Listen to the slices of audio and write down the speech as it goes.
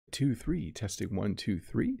2, 3. Testing 1, 2,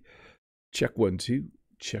 3. Check 1, 2.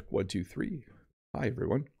 Check 1, 2, 3. Hi,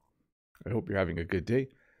 everyone. I hope you're having a good day.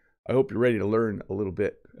 I hope you're ready to learn a little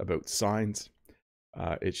bit about signs.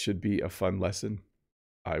 It should be a fun lesson.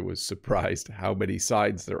 I was surprised how many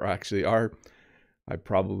signs there actually are. I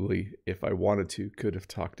probably, if I wanted to, could have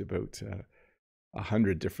talked about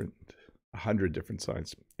 100 different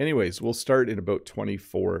signs. Anyways, we'll start in about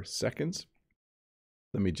 24 seconds.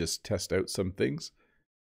 Let me just test out some things.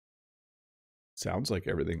 Sounds like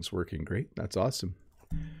everything's working great. That's awesome.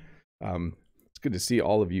 It's good to see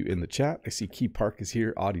all of you in the chat. I see Key Park is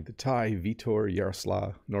here, Adi the Thai, Vitor,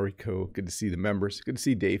 Yaroslav, Noriko. Good to see the members. Good to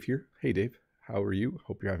see Dave here. Hey, Dave. How are you?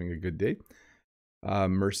 Hope you're having a good day.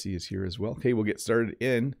 Mercy is here as well. Okay, we'll get started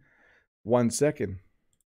in 1 second.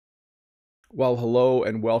 Well, hello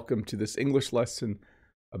and welcome to this English lesson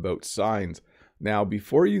about signs. Now,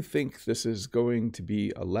 before you think this is going to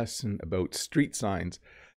be a lesson about street signs,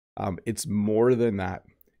 it's more than that.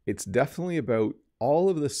 It's definitely about all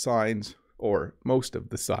of the signs, or most of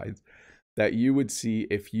the signs, that you would see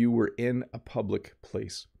if you were in a public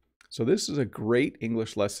place. So this is a great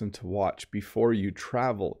English lesson to watch before you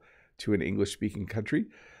travel to an English-speaking country,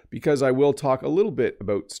 because I will talk a little bit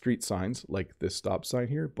about street signs, like this stop sign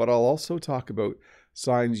here, but I'll also talk about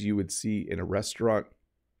signs you would see in a restaurant,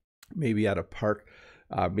 maybe at a park,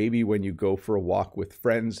 maybe when you go for a walk with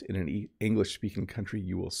friends in an English-speaking country,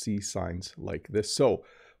 you will see signs like this. So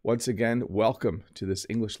once again, welcome to this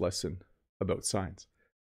English lesson about signs.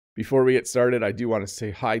 Before we get started, I do want to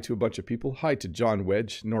say hi to a bunch of people. Hi to John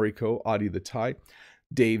Wedge, Noriko, Adi the Thai.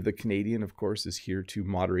 Dave the Canadian, of course, is here to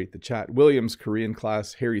moderate the chat. Williams, Korean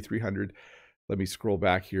class, Harry 300. Let me scroll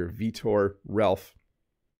back here. Vitor, Ralph.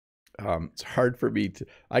 It's hard for me to,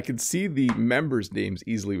 I can see the members' names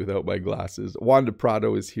easily without my glasses. Wanda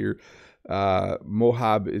Prado is here.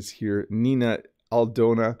 Mohab is here. Nina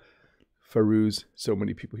Aldona, Farouz, so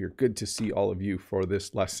many people here. Good to see all of you for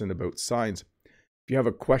this lesson about signs. If you have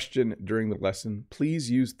a question during the lesson,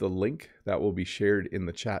 please use the link that will be shared in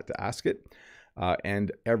the chat to ask it.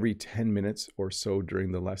 And every 10 minutes or so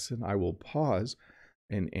during the lesson, I will pause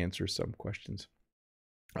and answer some questions.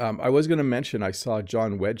 I was going to mention, I saw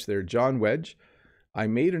John Wedge there. John Wedge, I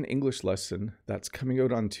made an English lesson that's coming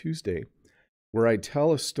out on Tuesday where I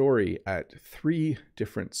tell a story at 3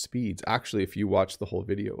 different speeds. Actually, if you watch the whole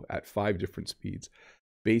video, at 5 different speeds.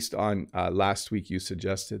 Based on last week, you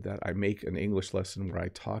suggested that I make an English lesson where I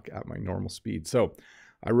talk at my normal speed. So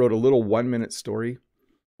I wrote a little 1-minute story,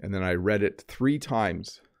 and then I read it 3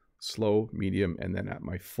 times, slow, medium, and then at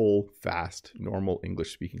my full, fast, normal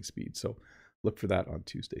English speaking speed. So look for that on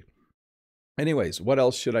Tuesday. Anyways, what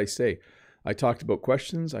else should I say? I talked about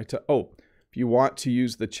questions. Oh, if you want to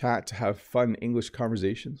use the chat to have fun English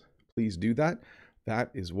conversations, please do that.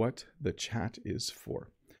 That is what the chat is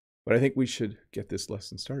for. But I think we should get this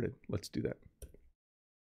lesson started. Let's do that.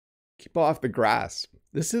 Keep off the grass.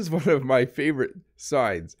 This is one of my favorite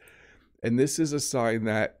signs. And this is a sign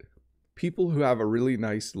that people who have a really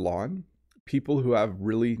nice lawn, people who have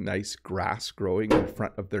really nice grass growing in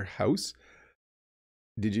front of their house.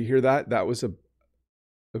 Did you hear that? That was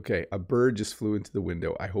okay, a bird just flew into the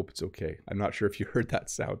window. I hope it's okay. I'm not sure if you heard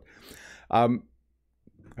that sound.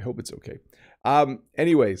 I hope it's okay.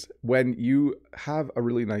 Anyways, when you have a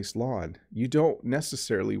really nice lawn, you don't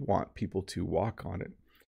necessarily want people to walk on it.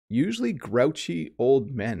 Usually grouchy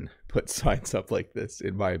old men put signs up like this,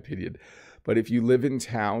 in my opinion. But if you live in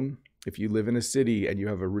town, if you live in a city and you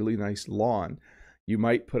have a really nice lawn, you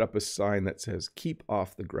might put up a sign that says, "Keep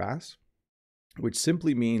off the grass," which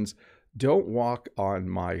simply means don't walk on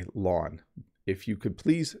my lawn. If you could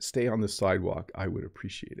please stay on the sidewalk, I would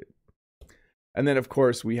appreciate it. And then, of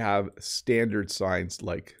course, we have standard signs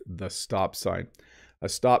like the stop sign. A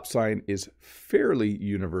stop sign is fairly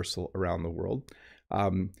universal around the world.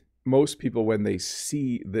 Most people, when they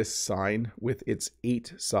see this sign with its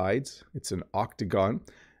 8 sides, it's an octagon,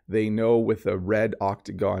 they know with a red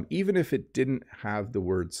octagon, even if it didn't have the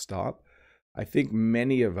word stop, I think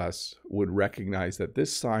many of us would recognize that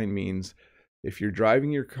this sign means if you're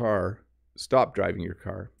driving your car, stop driving your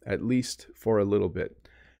car, at least for a little bit.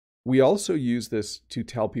 We also use this to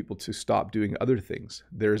tell people to stop doing other things.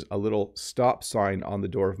 There's a little stop sign on the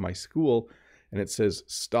door of my school, and it says,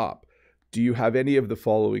 "Stop. Do you have any of the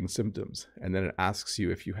following symptoms?" And then it asks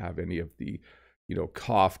you if you have any of the,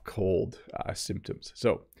 cough, cold symptoms.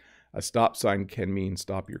 So a stop sign can mean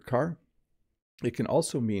stop your car. It can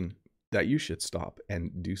also mean that you should stop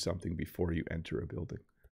and do something before you enter a building.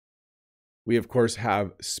 We, of course,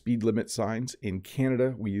 have speed limit signs. In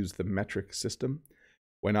Canada, we use the metric system.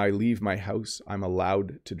 When I leave my house, I'm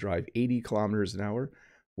allowed to drive 80 kilometers an hour.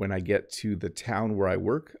 when I get to the town where I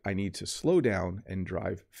work, I need to slow down and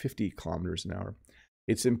drive 50 kilometers an hour.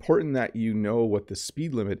 It's important that you know what the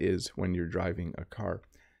speed limit is when you're driving a car.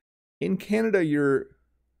 In Canada, you're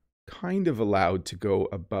kind of allowed to go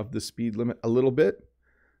above the speed limit a little bit.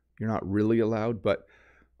 You're not really allowed, but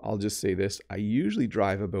I'll just say this. I usually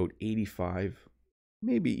drive about 85,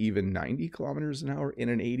 maybe even 90 kilometers an hour in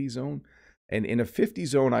an 80 zone. And in a 50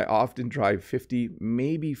 zone, I often drive 50,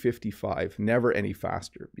 maybe 55, never any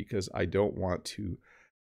faster, because I don't want to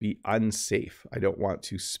be unsafe. I don't want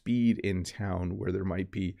to speed in town where there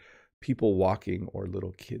might be people walking or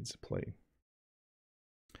little kids playing.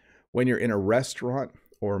 When you're in a restaurant,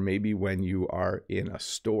 or maybe when you are in a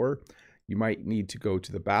store, you might need to go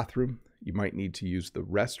to the bathroom. You might need to use the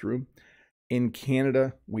restroom. In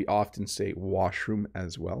Canada, we often say washroom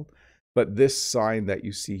as well. But this sign that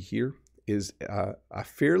you see here is a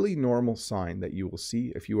fairly normal sign that you will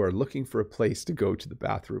see if you are looking for a place to go to the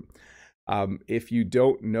bathroom. If you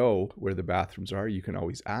don't know where the bathrooms are, you can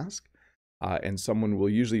always ask. And someone will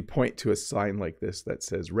usually point to a sign like this that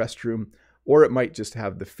says restroom, or it might just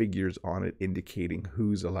have the figures on it indicating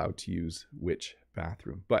who's allowed to use which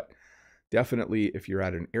bathroom. But definitely if you're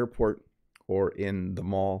at an airport or in the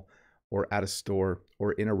mall or at a store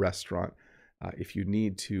or in a restaurant, if you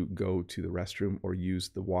need to go to the restroom or use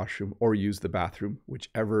the washroom or use the bathroom,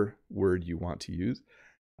 whichever word you want to use,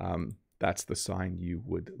 that's the sign you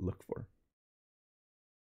would look for.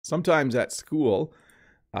 Sometimes at school,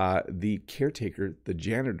 the caretaker, the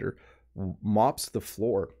janitor, mops the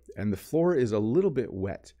floor, and the floor is a little bit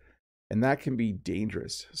wet, and that can be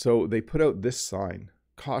dangerous. So they put out this sign,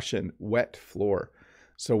 caution, wet floor.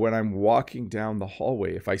 So when I'm walking down the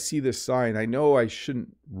hallway, if I see this sign, I know I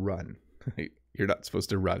shouldn't run. You're not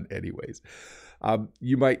supposed to run anyways.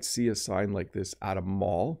 You might see a sign like this at a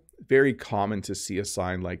mall. Very common to see a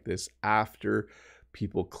sign like this after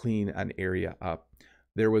people clean an area up.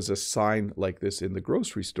 There was a sign like this in the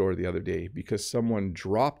grocery store the other day because someone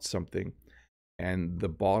dropped something and the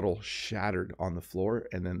bottle shattered on the floor,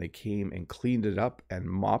 and then they came and cleaned it up and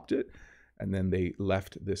mopped it, and then they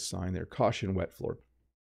left this sign there, caution, wet floor.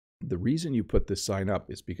 The reason you put this sign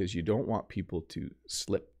up is because you don't want people to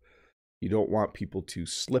slip. You don't want people to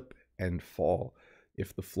slip and fall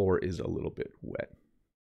if the floor is a little bit wet.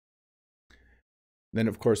 Then,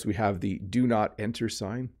 of course, we have the do not enter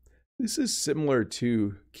sign. This is similar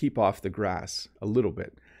to keep off the grass a little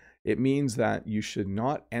bit. It means that you should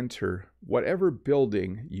not enter whatever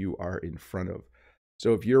building you are in front of.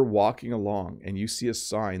 So if you're walking along and you see a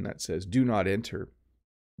sign that says do not enter,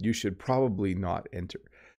 you should probably not enter.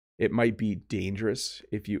 It might be dangerous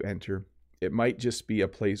if you enter. It might just be a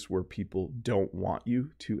place where people don't want you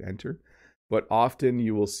to enter. But often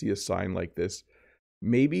you will see a sign like this.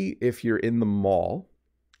 Maybe if you're in the mall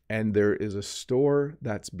and there is a store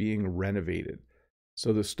that's being renovated.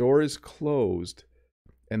 So the store is closed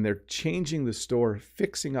and they're changing the store,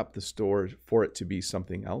 fixing up the store for it to be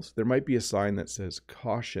something else. There might be a sign that says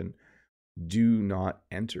caution, do not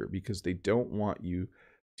enter, because they don't want you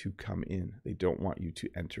to come in. They don't want you to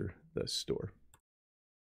enter the store.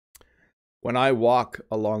 When I walk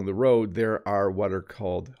along the road, there are what are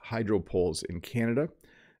called hydro poles in Canada.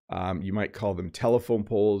 You might call them telephone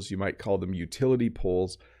poles, you might call them utility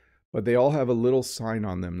poles, but they all have a little sign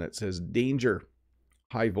on them that says danger,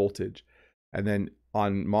 high voltage. And then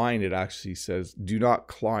on mine, it actually says do not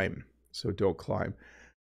climb, so don't climb.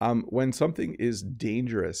 When something is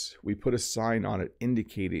dangerous, we put a sign on it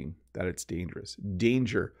indicating that it's dangerous.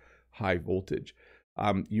 Danger, high voltage.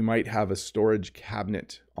 You might have a storage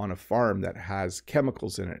cabinet on a farm that has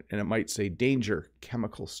chemicals in it, and it might say danger,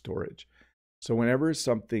 chemical storage. So whenever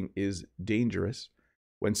something is dangerous,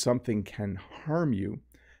 when something can harm you,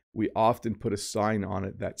 we often put a sign on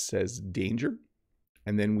it that says danger,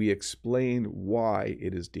 and then we explain why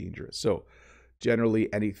it is dangerous. So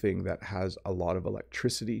generally anything that has a lot of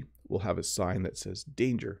electricity will have a sign that says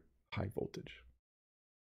danger, high voltage.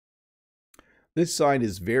 This sign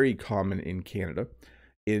is very common in Canada.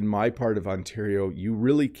 In my part of Ontario, you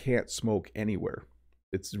really can't smoke anywhere.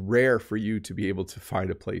 It's rare for you to be able to find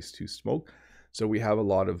a place to smoke. So we have a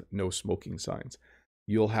lot of no smoking signs.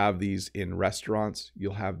 You'll have these in restaurants.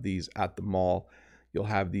 You'll have these at the mall. You'll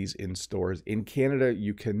have these in stores. In Canada,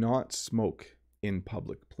 you cannot smoke in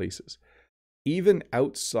public places. Even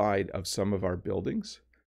outside of some of our buildings,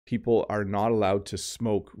 people are not allowed to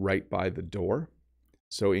smoke right by the door.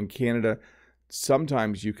 So in Canada,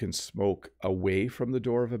 sometimes you can smoke away from the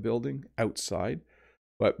door of a building outside,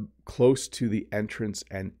 but close to the entrance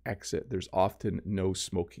and exit, there's often no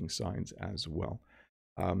smoking signs as well,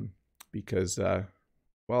 because,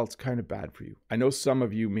 well, it's kind of bad for you. I know some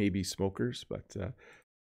of you may be smokers, but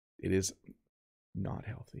It is not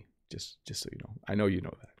healthy, just so you know. I know you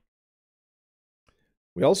know that.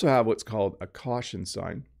 We also have what's called a caution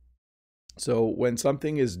sign. So when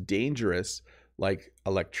something is dangerous, like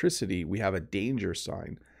electricity, we have a danger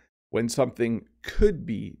sign. When something could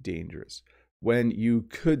be dangerous, when you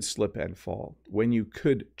could slip and fall, when you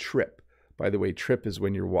could trip. By the way, trip is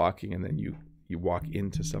when you're walking and then you walk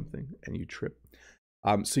into something and you trip.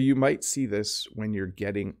 So you might see this when you're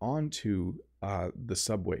getting onto the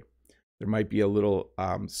subway. There might be a little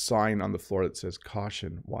sign on the floor that says,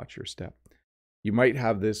 caution, watch your step. You might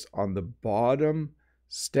have this on the bottom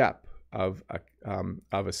step of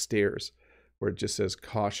a stairs where it just says,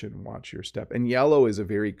 caution, watch your step. And yellow is a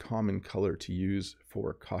very common color to use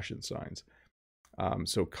for caution signs.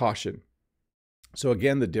 So caution. So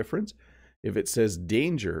again, the difference, if it says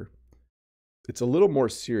danger, it's a little more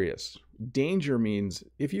serious. Danger means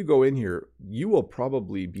if you go in here, you will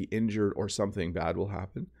probably be injured or something bad will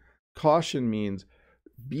happen. Caution means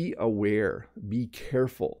be aware, be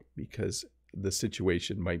careful, because the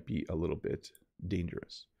situation might be a little bit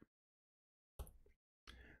dangerous.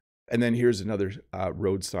 And then here's another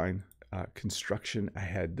road sign, construction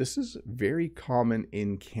ahead. This is very common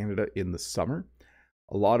in Canada in the summer.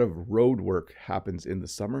 A lot of road work happens in the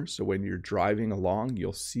summer. So when you're driving along,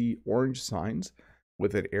 you'll see orange signs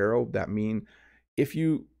with an arrow that mean if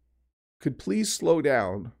you could please slow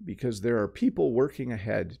down, because there are people working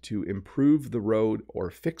ahead to improve the road or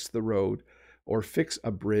fix the road or fix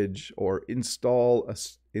a bridge or installing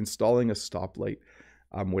a stoplight.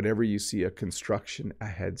 Whenever you see a construction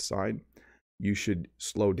ahead sign, you should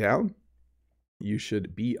slow down. You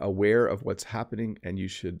should be aware of what's happening, and you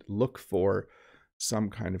should look for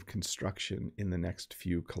some kind of construction in the next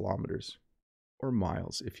few kilometers or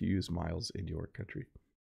miles if you use miles in your country.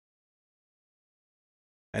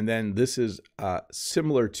 And then this is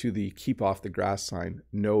similar to the keep off the grass sign,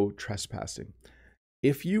 no trespassing.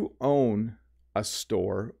 If you own a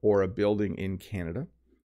store or a building in Canada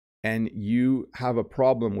and you have a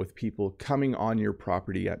problem with people coming on your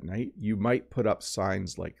property at night, you might put up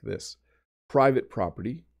signs like this. Private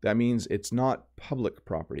property, that means it's not public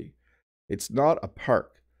property. It's not a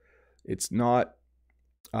park. It's not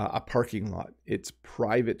a parking lot. It's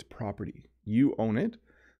private property. You own it.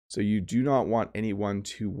 So you do not want anyone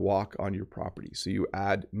to walk on your property. So you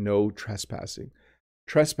add no trespassing.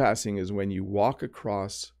 Trespassing is when you walk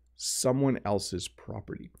across someone else's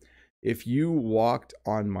property. If you walked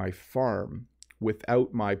on my farm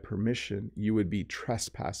without my permission, you would be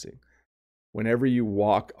trespassing. Whenever you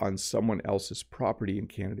walk on someone else's property in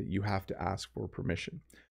Canada, you have to ask for permission.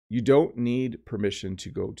 You don't need permission to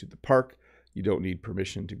go to the park. You don't need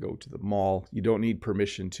permission to go to the mall. You don't need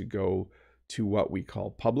permission to go to what we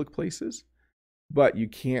call public places, but you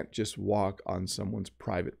can't just walk on someone's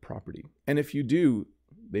private property. And if you do,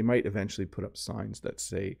 they might eventually put up signs that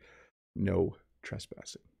say no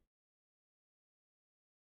trespassing.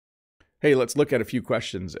 Hey, let's look at a few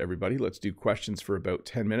questions, everybody. Let's do questions for about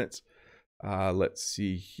 10 minutes. Let's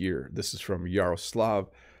see here. This is from Yaroslav.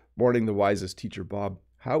 Morning, the wisest teacher, Bob.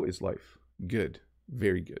 How is life? Good.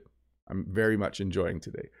 Very good. I'm very much enjoying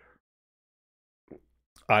today.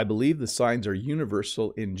 I believe the signs are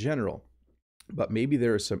universal in general, but maybe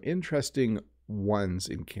there are some interesting ones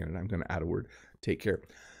in Canada. I'm going to add a word. Take care.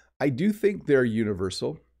 I do think they're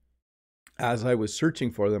universal. As I was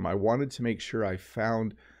searching for them, I wanted to make sure I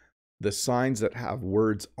found the signs that have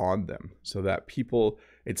words on them so that people,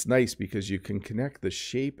 it's nice because you can connect the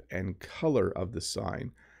shape and color of the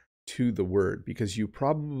sign to the word, because you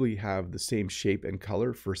probably have the same shape and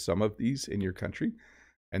color for some of these in your country,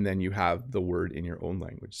 and then you have the word in your own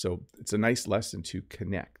language. So it's a nice lesson to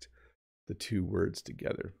connect the two words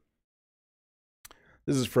together.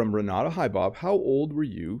 This is from Renata. Hi, Bob. How old were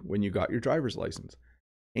you when you got your driver's license?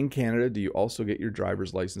 In Canada, do you also get your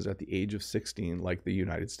driver's license at the age of 16 like the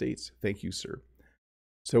United States? Thank you, sir.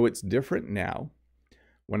 So it's different now.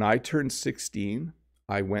 When I turned 16,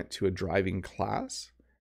 I went to a driving class.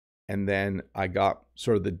 And then I got,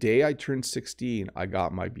 sort of the day I turned 16, I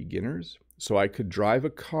got my beginners. So I could drive a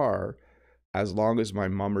car as long as my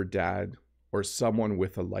mom or dad or someone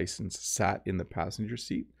with a license sat in the passenger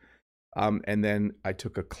seat. And then I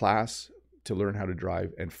took a class to learn how to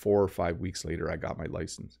drive, and 4 or 5 weeks later, I got my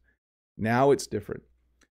license. Now it's different.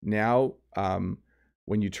 Now,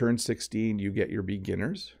 when you turn 16, you get your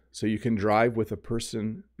beginners. So you can drive with a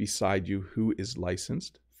person beside you who is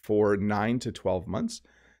licensed for 9 to 12 months.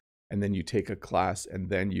 And then you take a class, and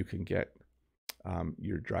then you can get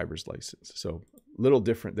your driver's license. So a little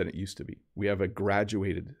different than it used to be. We have a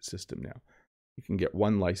graduated system now. You can get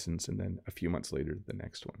one license, and then a few months later, the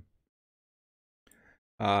next one.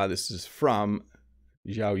 This is from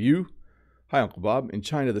Zhao Yu. Hi, Uncle Bob. In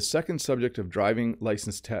China, the second subject of driving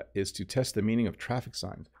license is to test the meaning of traffic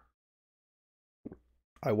signs.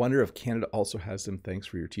 I wonder if Canada also has them. Thanks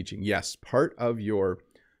for your teaching. Yes, part of your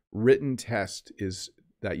written test is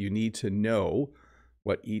that you need to know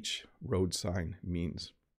what each road sign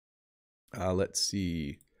means. Let's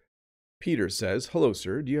see. Peter says, "Hello,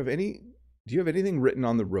 sir. Do you have anything written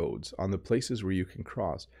on the roads, on the places where you can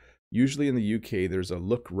cross? Usually in the UK, there's a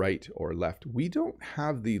look right or left. We don't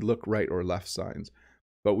have the look right or left signs,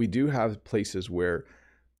 but we do have places where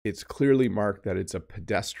it's clearly marked that it's a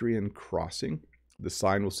pedestrian crossing. The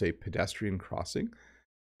sign will say pedestrian crossing.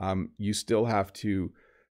 You still have to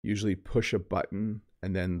usually push a button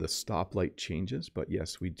and then the stoplight changes. But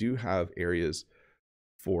yes, we do have areas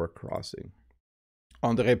for crossing."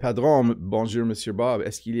 André Padron, bonjour, Monsieur Bob.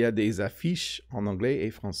 Est-ce qu'il y a des affiches en anglais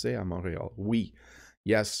et français à Montréal? Oui.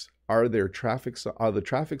 Yes. Are the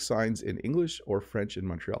traffic signs in English or French in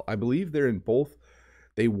Montreal? I believe they're in both.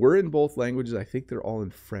 They were in both languages. I think they're all in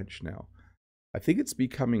French now. I think it's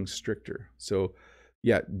becoming stricter. So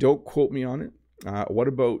yeah, don't quote me on it. What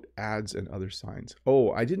about ads and other signs?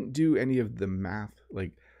 Oh, I didn't do any of the math,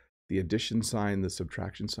 like the addition sign, the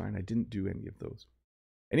subtraction sign. I didn't do any of those.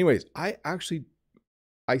 Anyways, I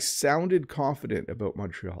sounded confident about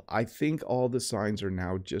Montreal. I think all the signs are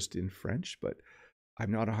now just in French, but I'm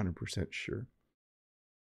not 100% sure.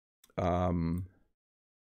 From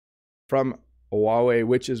Huawei,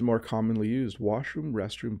 which is more commonly used? Washroom,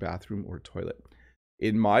 restroom, bathroom, or toilet?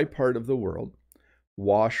 In my part of the world,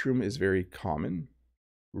 washroom is very common.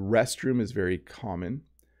 Restroom is very common.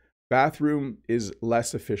 Bathroom is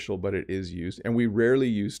less official, but it is used. And we rarely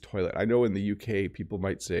use toilet. I know in the UK, people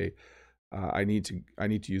might say, I need to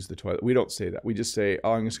use the toilet. We don't say that. We just say,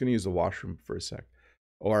 oh, I'm just going to use the washroom for a sec.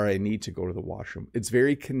 Or I need to go to the washroom. It's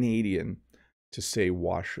very Canadian to say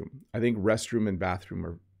washroom. I think restroom and bathroom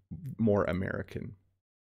are more American.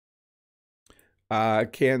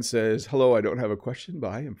 Can says, hello, I don't have a question,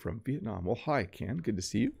 but I am from Vietnam. Well, hi, Can. Good to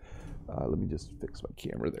see you. Let me just fix my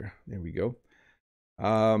camera there. There we go.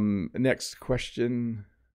 Next question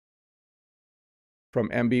from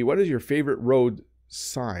MB. What is your favorite road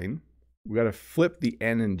sign? We got to flip the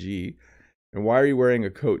N and G. And why are you wearing a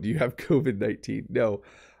coat? Do you have COVID-19? No.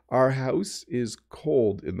 Our house is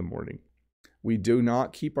cold in the morning. We do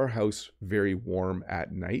not keep our house very warm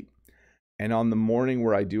at night. And on the morning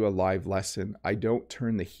where I do a live lesson, I don't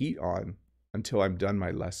turn the heat on until I'm done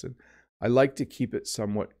my lesson. I like to keep it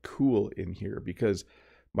somewhat cool in here because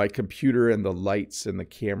my computer and the lights and the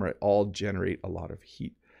camera all generate a lot of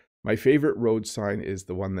heat. My favorite road sign is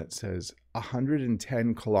the one that says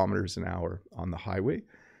 110 kilometers an hour on the highway.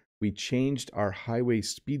 We changed our highway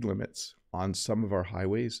speed limits on some of our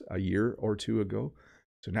highways a year or two ago.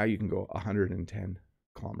 So now you can go 110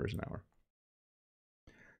 kilometers an hour.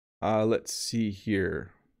 Let's see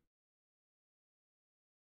here.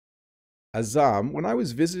 Azam, when I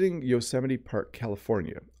was visiting Yosemite Park,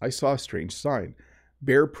 California, I saw a strange sign.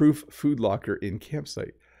 Bear-proof food locker in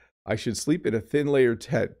campsite. I should sleep in a thin layer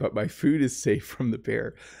tent, but my food is safe from the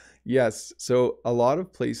bear. Yes, so a lot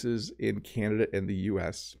of places in Canada and the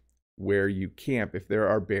US where you camp, if there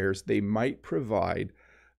are bears, they might provide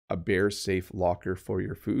a bear-safe locker for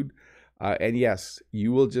your food. And yes,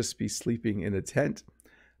 you will just be sleeping in a tent,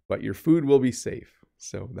 but your food will be safe.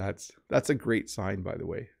 So that's a great sign, by the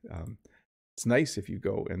way. It's nice if you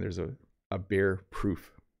go and there's a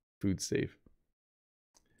bear-proof food safe.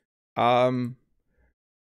 Gergo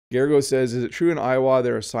says, is it true in Iowa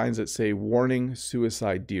there are signs that say warning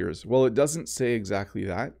suicide deers? Well, it doesn't say exactly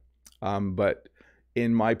that, but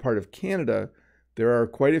in my part of Canada, there are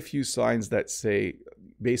quite a few signs that say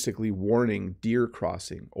basically warning deer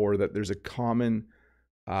crossing, or that there's a common,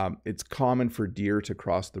 it's common for deer to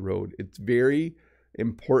cross the road. It's very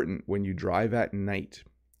important when you drive at night,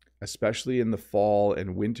 especially in the fall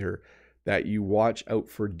and winter, that you watch out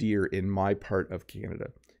for deer in my part of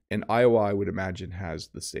Canada. And Iowa, I would imagine, has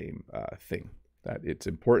the same thing, that it's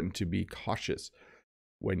important to be cautious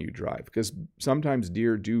when you drive, because sometimes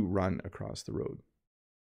deer do run across the road.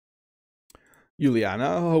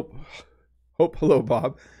 Juliana, hope, hello,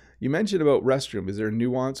 Bob. You mentioned about restroom. Is there a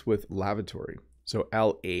nuance with lavatory? So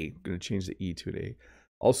L-A, I'm going to change the E to an A.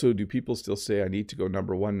 Also, do people still say I need to go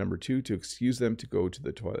number 1, number 2 to excuse them to go to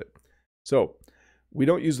the toilet? So we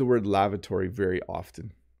don't use the word lavatory very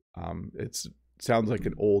often. It sounds like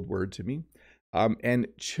an old word to me. And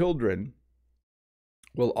children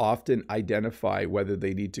will often identify whether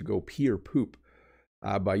they need to go pee or poop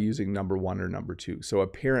by using number 1 or number 2. So a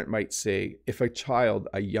parent might say, if a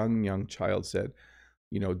young child said,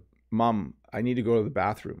 you know, Mom, I need to go to the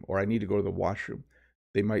bathroom, or I need to go to the washroom,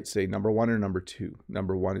 They might say number 1 or number 2.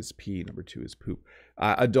 Number 1 is pee, number 2 is poop.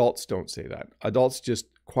 Adults don't say that. Adults just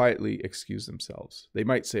quietly excuse themselves. They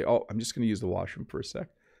might say, oh, I'm just going to use the washroom for a sec.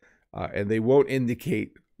 And they won't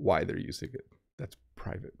indicate why they're using it. That's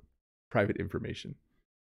private information.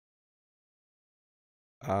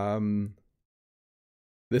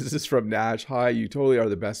 This is from Nash. Hi, you totally are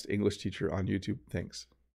the best English teacher on YouTube. Thanks.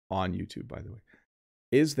 On YouTube, by the way.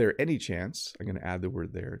 Is there any chance, I'm going to add the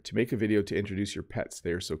word there, to make a video to introduce your pets?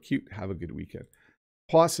 They're so cute. Have a good weekend.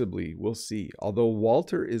 Possibly. We'll see. Although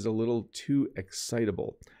Walter is a little too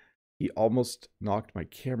excitable. He almost knocked my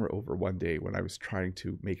camera over one day when I was trying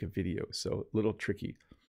to make a video. So a little tricky.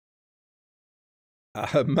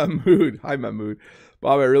 Mahmood. Hi, Mahmood.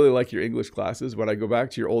 Bob, I really like your English classes. When I go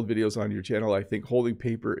back to your old videos on your channel, I think holding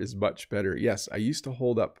paper is much better. Yes, I used to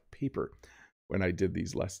hold up paper when I did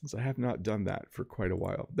these lessons. I have not done that for quite a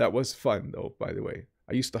while. That was fun, though, by the way.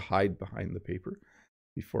 I used to hide behind the paper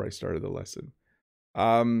before I started the lesson. So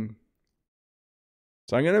I'm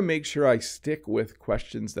going to make sure I stick with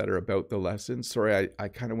questions that are about the lesson. Sorry, I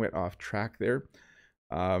kind of went off track there.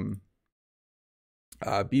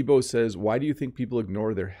 Bibo says, why do you think people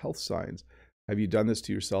ignore their health signs? Have you done this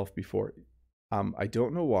to yourself before? I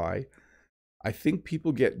don't know why. I think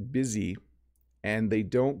people get busy and they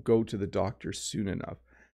don't go to the doctor soon enough.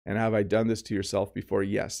 And have I done this to yourself before?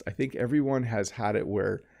 Yes. I think everyone has had it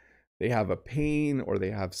where they have a pain or they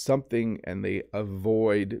have something and they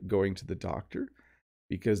avoid going to the doctor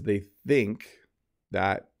because they think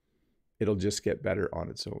that it'll just get better on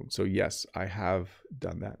its own. So yes, I have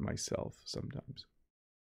done that myself sometimes.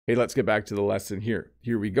 Hey, let's get back to the lesson here.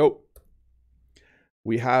 Here we go.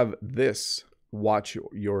 We have this, watch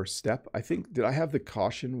your step. I think, did I have the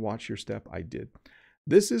caution, watch your step? I did.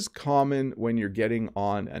 This is common when you're getting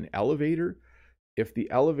on an elevator. If the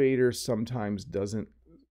elevator sometimes doesn't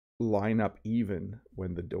line up even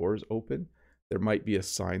when the doors open, there might be a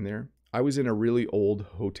sign there. I was in a really old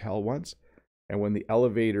hotel once, and when the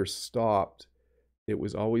elevator stopped, it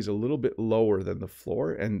was always a little bit lower than the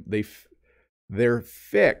floor, and their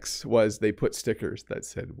fix was they put stickers that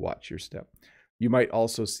said, watch your step. You might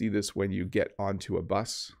also see this when you get onto a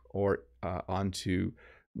bus or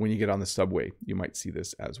when you get on the subway. You might see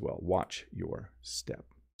this as well. Watch your step.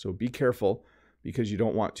 So be careful because you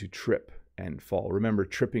don't want to trip and fall. Remember,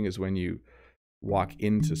 tripping is when you walk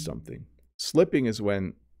into something. Slipping is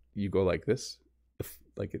when you go like this,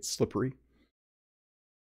 like it's slippery.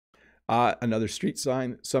 Another street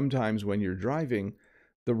sign. Sometimes when you're driving,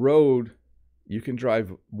 the road, you can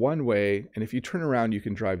drive one way, and if you turn around, you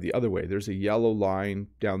can drive the other way. There's a yellow line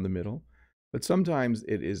down the middle, but sometimes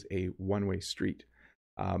it is a one-way street.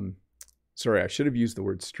 Sorry, I should have used the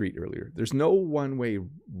word street earlier. There's no one-way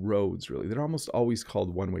roads, really. They're almost always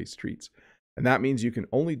called one-way streets, and that means you can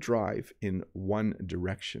only drive in one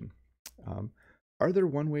direction. Are there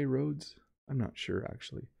one-way roads? I'm not sure,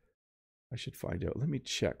 actually. I should find out. Let me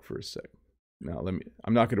check for a sec. No,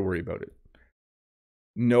 I'm not going to worry about it.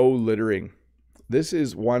 No littering. This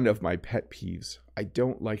is one of my pet peeves. I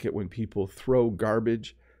don't like it when people throw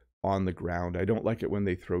garbage on the ground. I don't like it when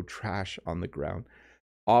they throw trash on the ground.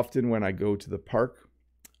 Often when I go to the park,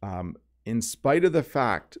 in spite of the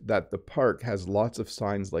fact that the park has lots of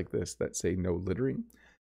signs like this that say no littering,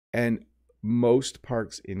 and most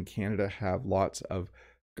parks in Canada have lots of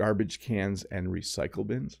garbage cans and recycle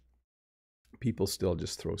bins, people still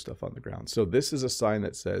just throw stuff on the ground. So this is a sign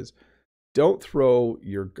that says, don't throw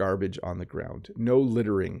your garbage on the ground. No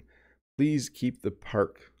littering. Please keep the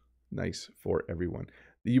park nice for everyone.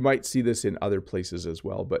 You might see this in other places as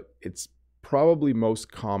well, but it's probably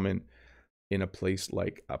most common in a place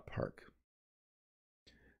like a park.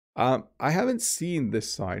 I haven't seen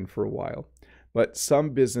this sign for a while, but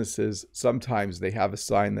some businesses, sometimes they have a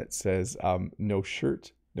sign that says no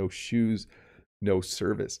shirt, no shoes, no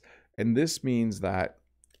service. And this means that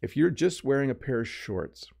if you're just wearing a pair of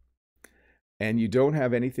shorts, and you don't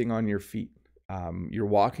have anything on your feet, you're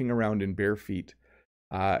walking around in bare feet,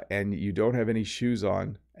 and you don't have any shoes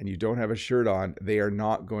on, and you don't have a shirt on, they are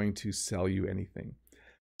not going to sell you anything.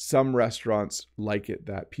 Some restaurants like it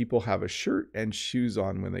that people have a shirt and shoes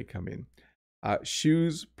on when they come in.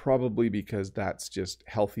 Shoes probably because that's just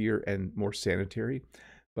healthier and more sanitary,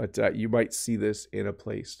 but you might see this in a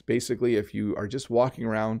place. Basically, if you are just walking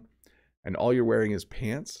around and all you're wearing is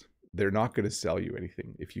pants, they're not going to sell you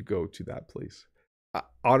anything if you go to that place.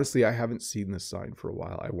 Honestly, I haven't seen this sign for a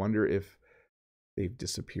while. I wonder if they've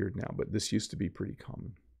disappeared now, but this used to be pretty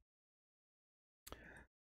common.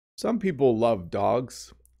 Some people love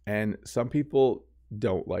dogs, and some people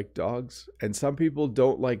don't like dogs, and some people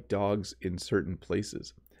don't like dogs in certain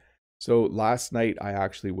places. So last night, I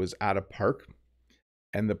actually was at a park,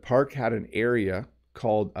 and the park had an area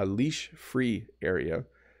called a leash-free area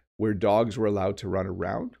where dogs were allowed to run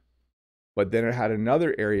around. But then it had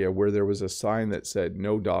another area where there was a sign that said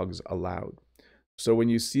no dogs allowed. So when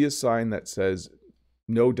you see a sign that says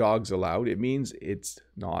no dogs allowed, it means it's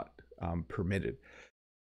not permitted.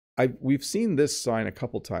 We've seen this sign a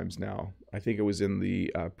couple times now. I think it was in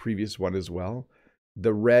the previous one as well.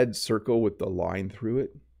 The red circle with the line through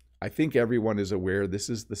it. I think everyone is aware this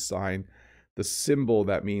is the sign, the symbol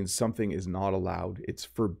that means something is not allowed. It's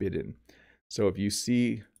forbidden. So if you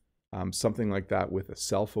see something like that with a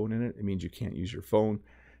cell phone in it, it means you can't use your phone.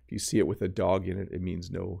 If you see it with a dog in it, it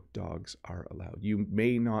means no dogs are allowed. You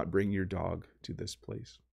may not bring your dog to this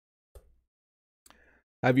place.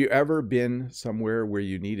 Have you ever been somewhere where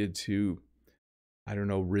you needed to, I don't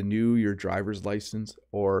know, renew your driver's license,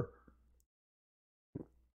 or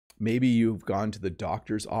maybe you've gone to the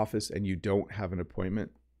doctor's office and you don't have an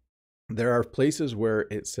appointment? There are places where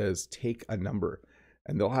it says take a number,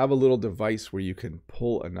 and they'll have a little device where you can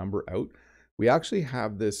pull a number out. We actually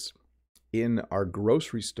have this in our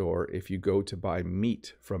grocery store. If you go to buy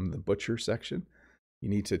meat from the butcher section, you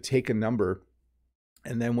need to take a number,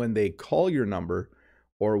 and then when they call your number,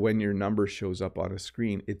 or when your number shows up on a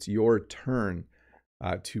screen, it's your turn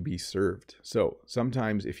to be served. So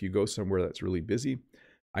sometimes if you go somewhere that's really busy,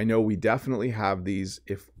 I know we definitely have these.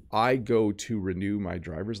 If I go to renew my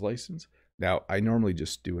driver's license, now I normally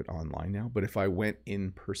just do it online now, but if I went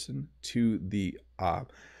in person to the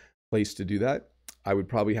place to do that, I would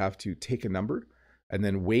probably have to take a number and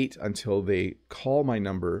then wait until they call my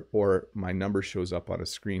number or my number shows up on a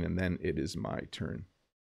screen, and then it is my turn.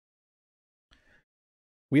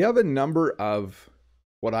 We have a number of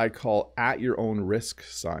what I call at your own risk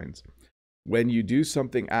signs. When you do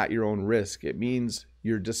something at your own risk, it means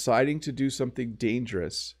you're deciding to do something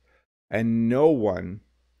dangerous and no one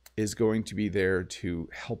is going to be there to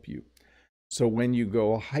help you. So when you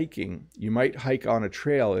go hiking, you might hike on a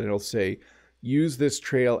trail and it'll say, use this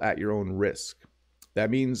trail at your own risk. That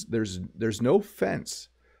means there's no fence.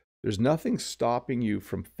 There's nothing stopping you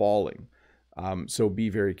from falling. So be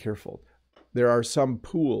very careful. There are some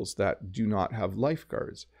pools that do not have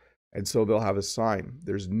lifeguards, and so they'll have a sign.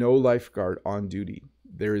 There's no lifeguard on duty.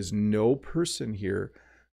 There is no person here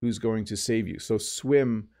who's going to save you. So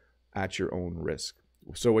swim at your own risk.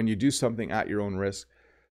 So when you do something at your own risk,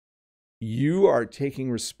 you are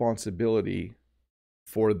taking responsibility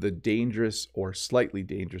for the dangerous or slightly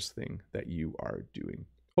dangerous thing that you are doing.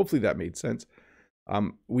 Hopefully that made sense.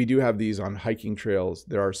 We do have these on hiking trails.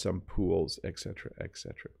 There are some pools, etc.,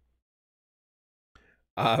 etc.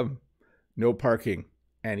 No parking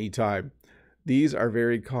anytime. These are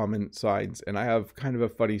very common signs, and I have kind of a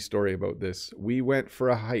funny story about this. We went for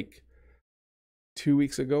a hike 2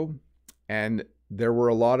 weeks ago, and there were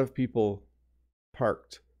a lot of people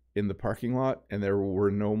parked in the parking lot, and there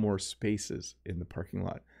were no more spaces in the parking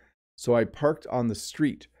lot. So I parked on the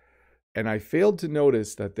street, and I failed to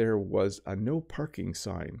notice that there was a no parking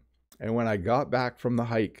sign. And when I got back from the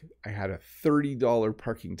hike, I had a $30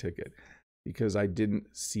 parking ticket because I didn't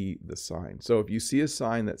see the sign. So if you see a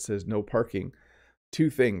sign that says no parking, two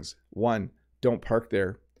things. One, don't park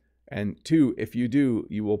there. And two, if you do,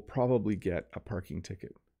 you will probably get a parking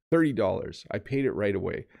ticket. $30. I paid it right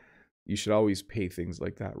away. You should always pay things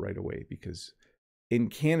like that right away, because in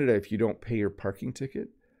Canada, if you don't pay your parking ticket,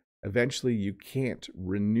 eventually you can't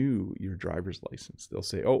renew your driver's license. They'll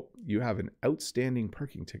say, oh, you have an outstanding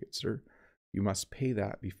parking ticket, sir. You must pay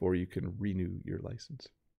that before you can renew your license.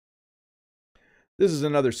 This is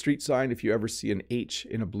another street sign. If you ever see an H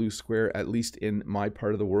in a blue square, at least in my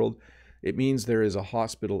part of the world, it means there is a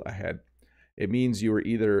hospital ahead. It means you are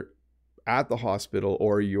either at the hospital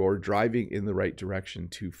or you're driving in the right direction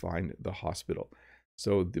to find the hospital.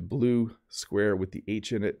 So the blue square with the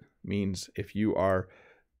H in it means if you are,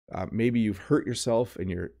 maybe you've hurt yourself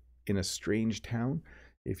and you're in a strange town.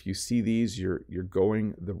 If you see these, you're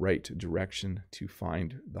going the right direction to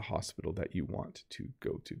find the hospital that you want to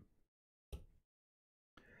go to.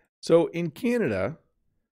 So in Canada,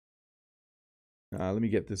 let me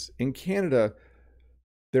get this. In Canada,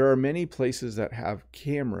 there are many places that have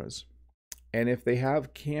cameras. And if they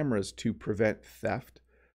have cameras to prevent theft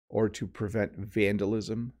or to prevent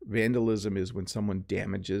vandalism, vandalism is when someone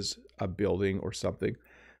damages a building or something,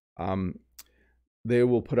 they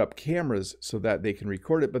will put up cameras so that they can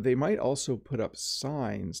record it, but they might also put up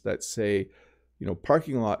signs that say, you know,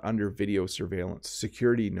 parking lot under video surveillance,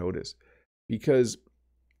 security notice, because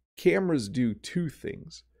cameras do two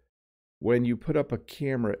things. When you put up a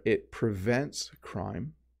camera, it prevents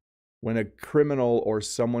crime. When a criminal or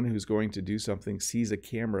someone who's going to do something sees a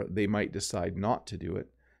camera, they might decide not to do it.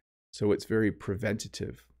 So it's very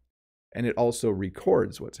preventative. And it also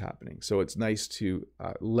records what's happening. So it's nice to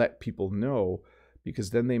let people know, because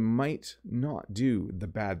then they might not do the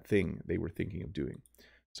bad thing they were thinking of doing.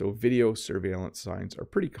 So video surveillance signs are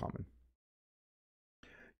pretty common.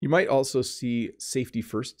 You might also see safety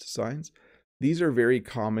first signs. These are very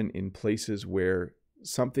common in places where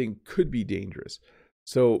something could be dangerous.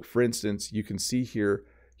 So for instance, you can see here,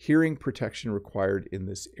 hearing protection required in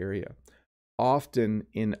this area. Often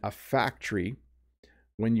in a factory,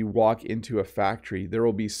 when you walk into a factory, there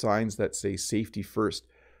will be signs that say safety first,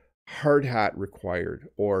 hard hat required,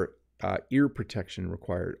 or ear protection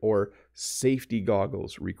required, or safety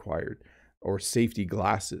goggles required, or safety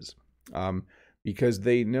glasses, because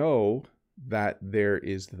they know that there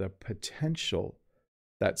is the potential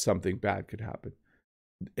that something bad could happen.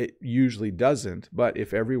 It usually doesn't, but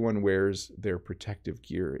if everyone wears their protective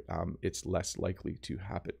gear, it's less likely to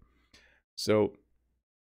happen. So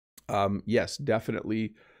yes,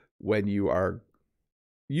 definitely when you are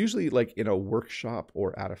usually like in a workshop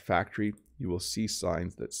or at a factory, you will see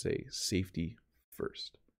signs that say safety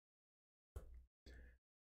first.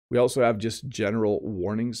 We also have just general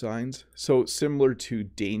warning signs. So similar to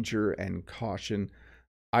danger and caution,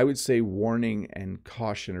 I would say warning and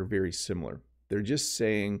caution are very similar. They're just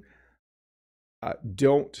saying,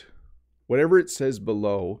 whatever it says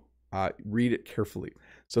below, read it carefully.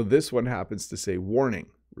 So this one happens to say warning,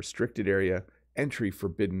 restricted area, entry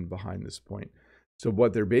forbidden behind this point. So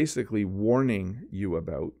what they're basically warning you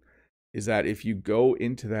about is that if you go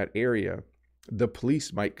into that area, the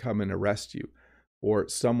police might come and arrest you, or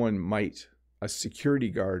a security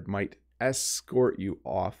guard might escort you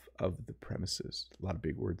off of the premises. A lot of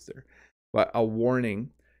big words there. But a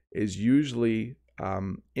warning is usually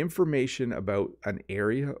information about an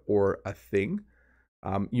area or a thing.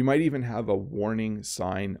 You might even have a warning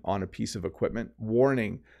sign on a piece of equipment.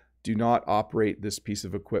 Warning, do not operate this piece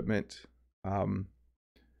of equipment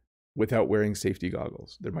without wearing safety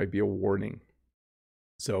goggles. There might be a warning.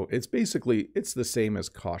 So it's the same as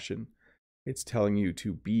caution. It's telling you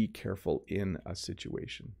to be careful in a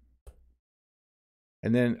situation.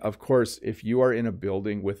 And then, of course, if you are in a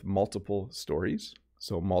building with multiple stories,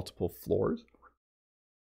 so multiple floors,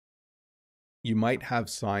 you might have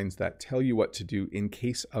signs that tell you what to do in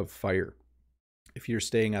case of fire. If you're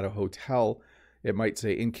staying at a hotel, it might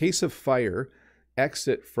say, in case of fire,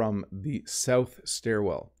 exit from the south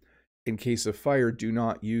stairwell. In case of fire, do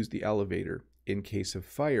not use the elevator. In case of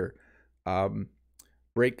fire,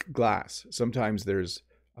 break glass. Sometimes there's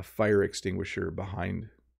a fire extinguisher behind.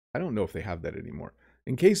 I don't know if they have that anymore.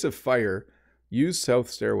 In case of fire, use south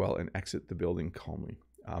stairwell and exit the building calmly.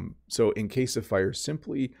 So in case of fire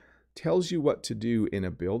simply tells you what to do in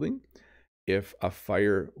a building if a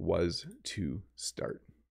fire was to start.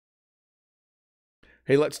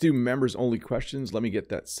 Hey, let's do members only questions. Let me get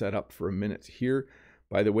that set up for a minute here.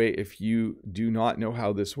 By the way, if you do not know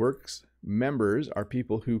how this works, members are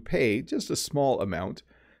people who pay just a small amount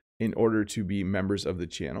in order to be members of the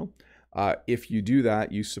channel. If you do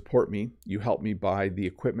that, you support me. You help me buy the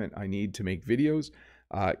equipment I need to make videos.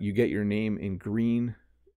 You get your name in green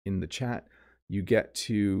in the chat. You get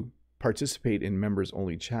to participate in members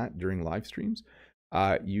only chat during live streams.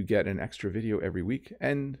 You get an extra video every week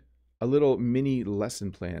and a little mini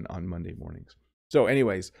lesson plan on Monday mornings. So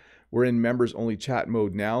anyways, we're in members only chat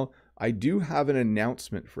mode now. I do have an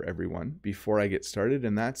announcement for everyone before I get started,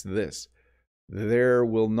 and that's this. There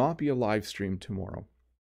will not be a live stream tomorrow.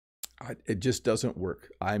 It just doesn't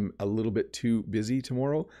work. I'm a little bit too busy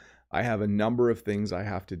tomorrow. I have a number of things I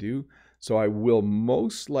have to do. So I will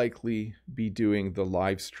most likely be doing the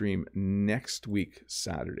live stream next week,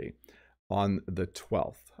 Saturday, on the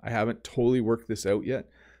 12th. I haven't totally worked this out yet,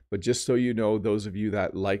 but just so you know, those of you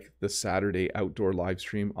that like the Saturday outdoor live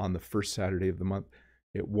stream on the first Saturday of the month,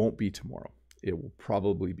 it won't be tomorrow. It will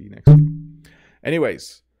probably be next week.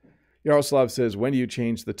 Anyways, Yaroslav says, when do you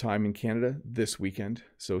change the time in Canada? This weekend.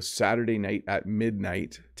 So Saturday night at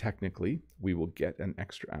midnight, technically, we will get an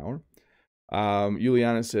extra hour.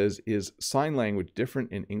 Juliana says, is sign language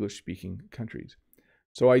different in English-speaking countries?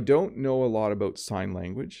 So I don't know a lot about sign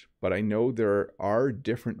language, but I know there are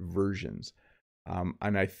different versions.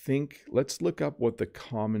 And I think, let's look up what the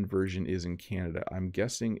common version is in Canada. I'm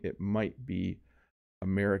guessing it might be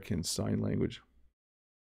American Sign Language.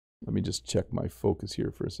 Let me just check my focus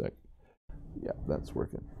here for a sec. Yeah, that's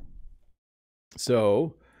working.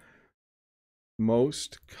 So,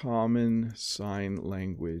 most common sign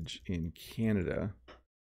language in Canada.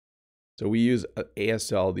 So we use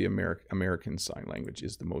ASL, the American Sign Language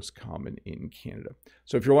is the most common in Canada.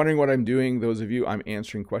 So if you're wondering what I'm doing, those of you, I'm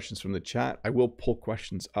answering questions from the chat. I will pull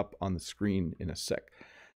questions up on the screen in a sec.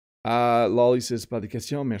 Lolly says, pas de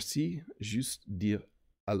question, merci. Juste dire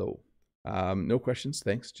hello. No questions,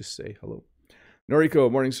 thanks. Just say hello.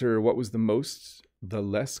 Noriko, morning, sir. What was the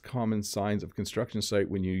less common signs of construction site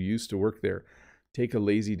when you used to work there? Take a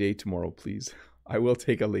lazy day tomorrow, please. I will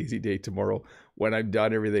take a lazy day tomorrow when I've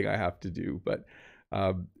done everything I have to do, but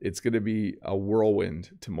it's going to be a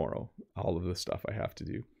whirlwind tomorrow, all of the stuff I have to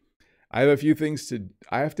do. I have a few things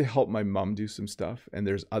I have to help my mom do some stuff, and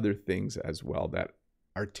there's other things as well that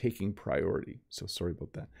are taking priority. So sorry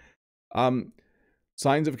about that.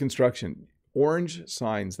 Signs of construction. Orange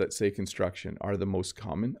signs that say construction are the most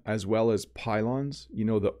common, as well as pylons. You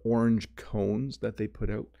know, the orange cones that they put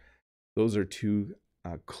out. Those are two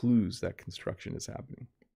clues that construction is happening.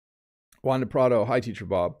 Juan de Prado, hi, Teacher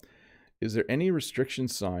Bob. Is there any restriction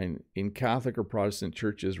sign in Catholic or Protestant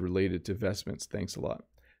churches related to vestments? Thanks a lot.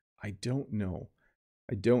 I don't know.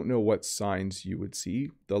 I don't know what signs you would see.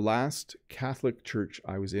 The last Catholic church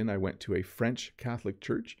I was in, I went to a French Catholic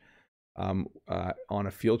church on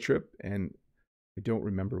a field trip, and I don't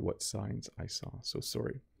remember what signs I saw, so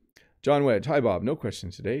sorry. John Wedge, hi Bob, no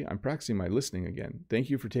questions today. I'm practicing my listening again. Thank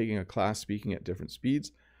you for taking a class speaking at different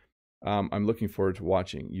speeds. I'm looking forward to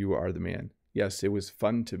watching. You are the man. Yes, it was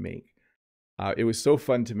fun to make. It was so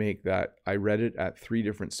fun to make that I read it at 3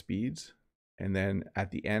 different speeds. And then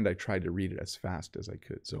at the end, I tried to read it as fast as I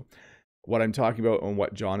could. So what I'm talking about and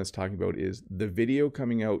what John is talking about is the video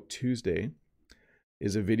coming out Tuesday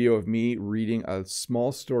is a video of me reading a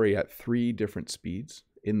small story at 3 different speeds.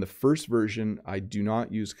 In the first version, I do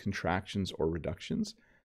not use contractions or reductions.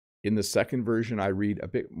 In the second version, I read a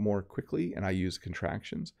bit more quickly and I use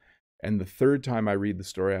contractions. And the third time I read the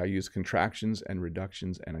story, I use contractions and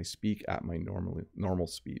reductions and I speak at my normal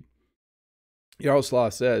speed.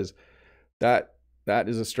 Yaroslav says, that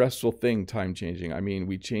is a stressful thing, time changing. I mean,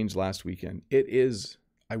 we changed last weekend. It is,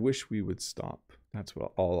 I wish we would stop. That's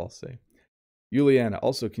all I'll say. Juliana,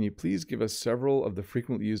 also, can you please give us several of the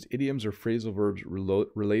frequently used idioms or phrasal verbs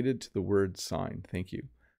related to the word sign? Thank you.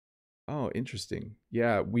 Oh, interesting.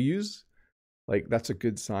 Yeah, we use, like, that's a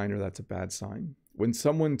good sign or that's a bad sign. When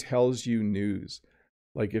someone tells you news,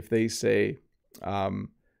 like if they say,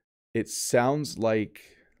 it sounds like,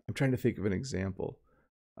 I'm trying to think of an example.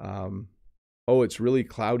 Oh, it's really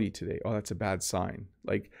cloudy today. Oh, that's a bad sign.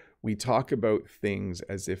 Like, we talk about things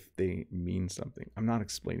as if they mean something. I'm not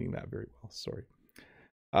explaining that very well. Sorry.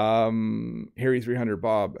 Harry 300,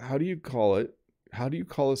 Bob, how do you call it? How do you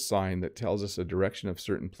call a sign that tells us a direction of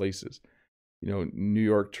certain places? You know, New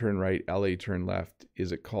York turn right, LA turn left.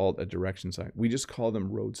 Is it called a direction sign? We just call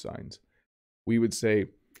them road signs. We would say,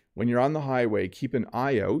 when you're on the highway, keep an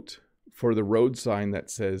eye out for the road sign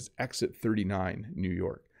that says exit 39, New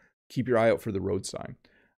York. Keep your eye out for the road sign.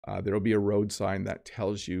 There will be a road sign that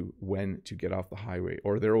tells you when to get off the highway,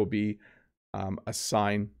 or there will be a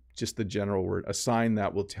sign, just the general word, a sign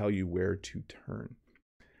that will tell you where to turn.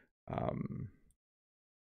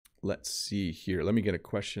 Let's see here. Let me get a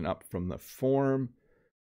question up from the form.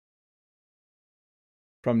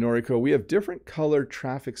 From Noriko, we have different color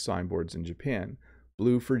traffic signboards in Japan.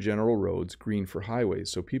 Blue for general roads, green for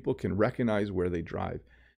highways, so people can recognize where they drive.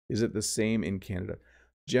 Is it the same in Canada?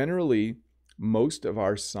 Generally, most of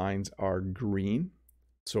our signs are green.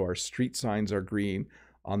 So our street signs are green.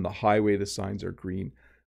 On the highway, the signs are green.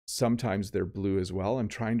 Sometimes they're blue as well. I'm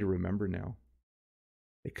trying to remember now.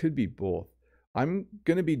 It could be both. I'm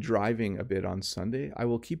going to be driving a bit on Sunday. I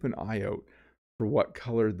will keep an eye out for what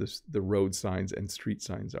color the road signs and street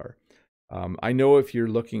signs are. I know if you're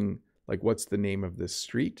looking, like, what's the name of this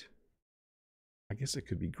street? I guess it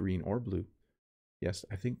could be green or blue. Yes,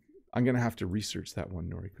 I think I'm going to have to research that one,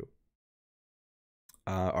 Noriko.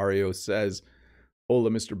 Ario says,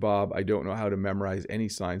 hola, Mr. Bob. I don't know how to memorize any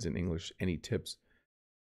signs in English. Any tips?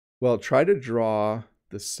 Well, try to draw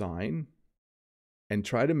the sign and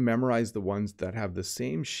try to memorize the ones that have the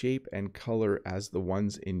same shape and color as the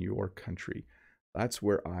ones in your country. That's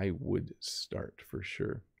where I would start for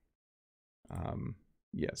sure.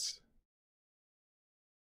 Yes.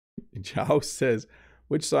 Zhao says,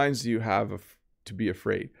 which signs do you have to be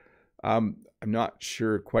afraid? I'm not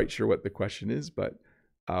quite sure what the question is, but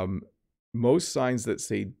most signs that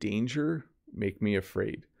say danger make me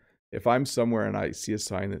afraid. If I'm somewhere and I see a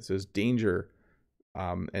sign that says danger,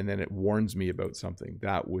 and then it warns me about something,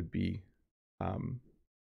 that would be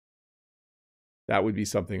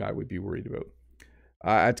something I would be worried about.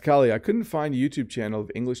 At Kali, I couldn't find a YouTube channel of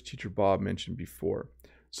English Teacher Bob mentioned before.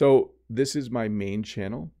 So this is my main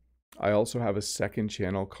channel. I also have a second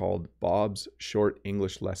channel called Bob's Short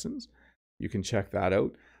English Lessons. You can check that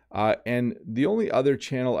out. And the only other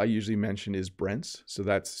channel I usually mention is Brent's. So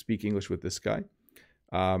that's Speak English with this guy.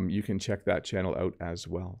 you can check that channel out as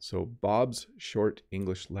well. So Bob's Short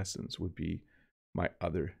English Lessons would be my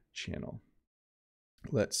other channel.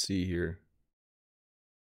 Let's see here.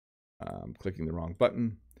 I'm clicking the wrong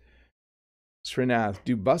button. Srinath,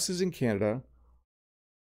 do buses in Canada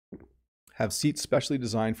have seats specially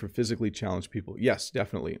designed for physically challenged people? Yes,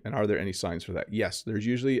 definitely. And are there any signs for that? Yes, there's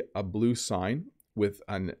usually a blue sign with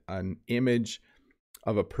an image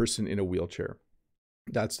of a person in a wheelchair.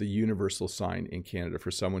 That's the universal sign in Canada for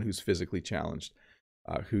someone who's physically challenged,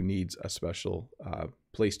 who needs a special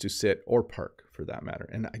place to sit or park for that matter.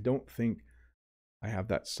 And I don't think I have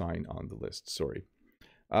that sign on the list. Sorry.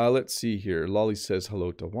 Let's see here. Lolly says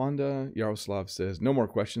hello to Wanda. Yaroslav says no more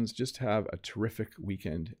questions. Just have a terrific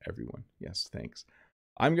weekend, everyone. Yes, thanks.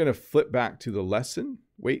 I'm going to flip back to the lesson.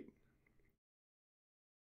 Wait.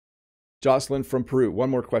 Jocelyn from Peru.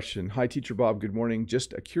 One more question. Hi, Teacher Bob. Good morning.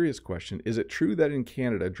 Just a curious question. Is it true that in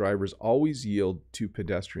Canada, drivers always yield to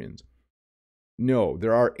pedestrians? No,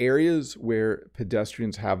 there are areas where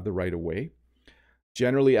pedestrians have the right of way.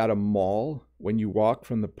 Generally at a mall, when you walk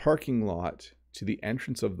from the parking lot to the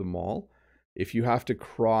entrance of the mall, if you have to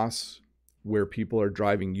cross where people are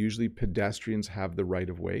driving, usually pedestrians have the right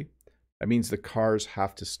of way. That means the cars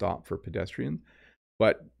have to stop for pedestrians.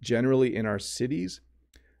 But generally in our cities,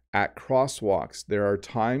 at crosswalks, there are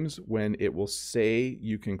times when it will say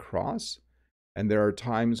you can cross, and there are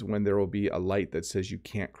times when there will be a light that says you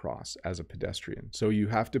can't cross as a pedestrian. So you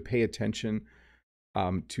have to pay attention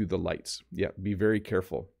to the lights. Yeah, be very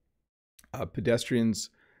careful. Pedestrians,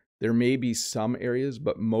 there may be some areas,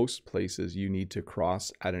 but most places you need to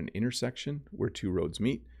cross at an intersection where two roads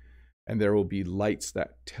meet, and there will be lights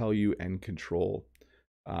that tell you and control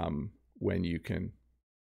when you can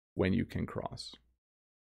cross.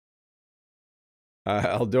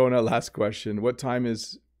 Aldona, last question. What time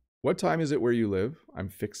is it where you live? I'm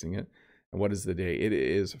fixing it. And what is the day? It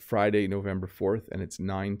is Friday, November 4th, and it's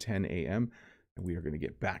 9:10 a.m. And we are going to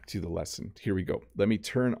get back to the lesson. Here we go. Let me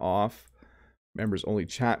turn off members only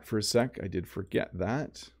chat for a sec. I did forget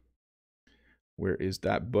that. Where is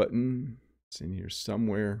that button? It's in here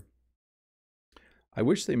somewhere. I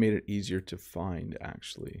wish they made it easier to find,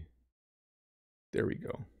 actually. There we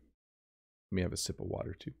go. Let me have a sip of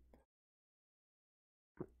water too.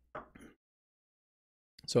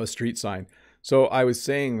 So a street sign. So I was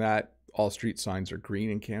saying that all street signs are green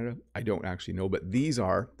in Canada. I don't actually know, but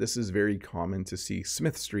this is very common to see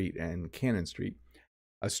Smith Street and Cannon Street.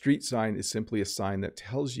 A street sign is simply a sign that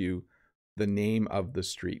tells you the name of the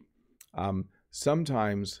street.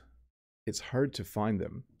 Sometimes it's hard to find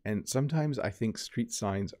them. And sometimes I think street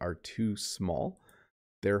signs are too small.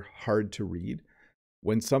 They're hard to read.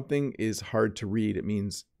 When something is hard to read, it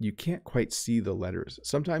means you can't quite see the letters.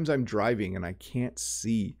 Sometimes I'm driving and I can't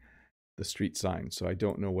see the street sign, so I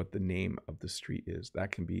don't know what the name of the street is.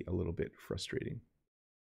 That can be a little bit frustrating.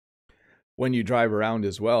 When you drive around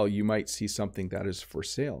as well, you might see something that is for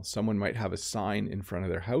sale. Someone might have a sign in front of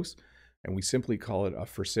their house, and we simply call it a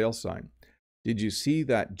for sale sign. Did you see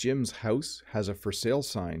that Jim's house has a for sale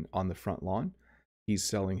sign on the front lawn? He's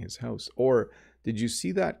selling his house. Or did you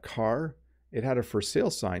see that car? It had a for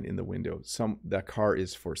sale sign in the window. That car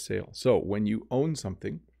is for sale. So when you own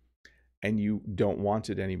something and you don't want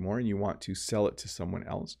it anymore and you want to sell it to someone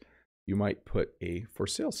else, you might put a for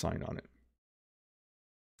sale sign on it.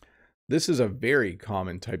 This is a very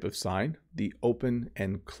common type of sign, the open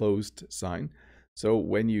and closed sign. So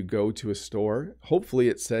when you go to a store, hopefully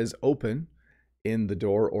it says open in the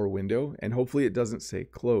door or window, and hopefully it doesn't say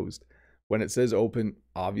closed. When it says open,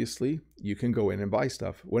 obviously, you can go in and buy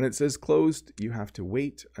stuff. When it says closed, you have to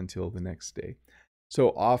wait until the next day.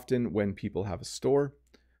 So often when people have a store,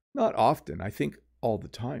 not often, I think all the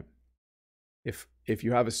time. If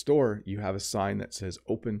you have a store, you have a sign that says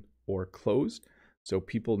open or closed, so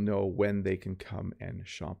people know when they can come and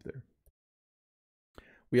shop there.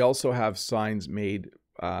 We also have signs made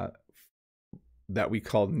that we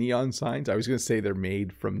call neon signs. I was going to say they're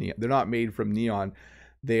made from neon. They're not made from neon.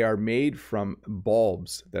 They are made from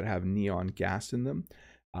bulbs that have neon gas in them.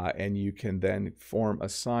 And you can then form a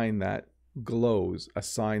sign that glows, a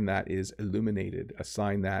sign that is illuminated, a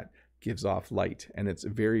sign that gives off light. And it's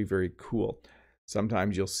very, very cool.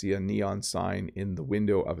 Sometimes you'll see a neon sign in the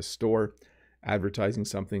window of a store advertising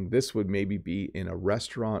something. This would maybe be in a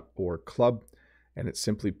restaurant or club, and it's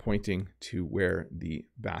simply pointing to where the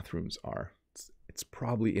bathrooms are. It's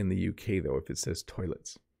probably in the UK though, if it says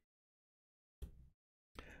toilets.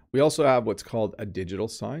 We also have what's called a digital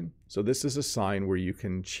sign. So this is a sign where you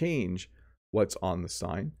can change what's on the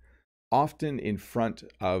sign, often in front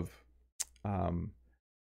of,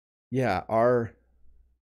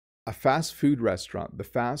 A fast food restaurant, the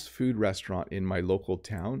fast food restaurant in my local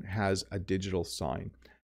town has a digital sign,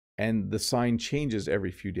 and the sign changes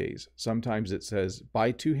every few days. Sometimes it says,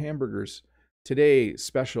 buy 2 hamburgers. Today,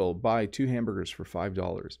 special, buy 2 hamburgers for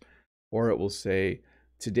 $5. Or it will say,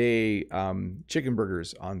 today, chicken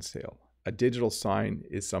burgers on sale. A digital sign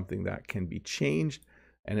is something that can be changed,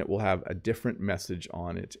 and it will have a different message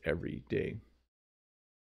on it every day.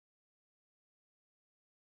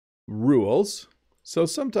 Rules. So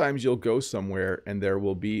sometimes you'll go somewhere and there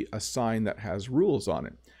will be a sign that has rules on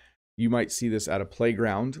it. You might see this at a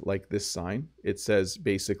playground, like this sign. It says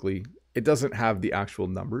basically, it doesn't have the actual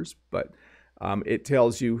numbers, but it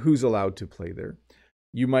tells you who's allowed to play there.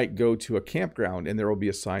 You might go to a campground and there will be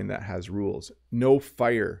a sign that has rules. No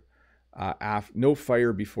fire, no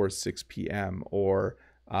fire before 6 p.m. or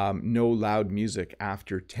no loud music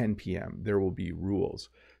after 10 p.m. There will be rules.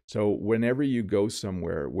 So whenever you go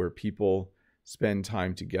somewhere where people spend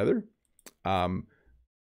time together,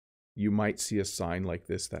 you might see a sign like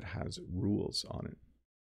this that has rules on it.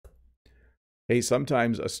 Hey,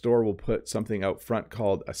 sometimes a store will put something out front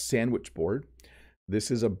called a sandwich board.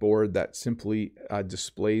 This is a board that simply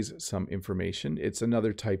displays some information. It's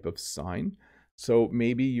another type of sign. So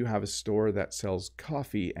maybe you have a store that sells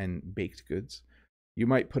coffee and baked goods. You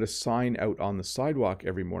might put a sign out on the sidewalk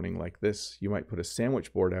every morning like this. You might put a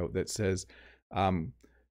sandwich board out that says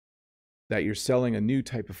that you're selling a new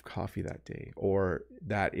type of coffee that day, or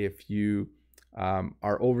that if you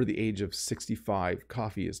are over the age of 65,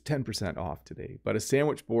 coffee is 10% off today. But a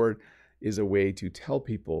sandwich board is a way to tell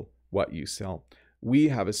people what you sell. We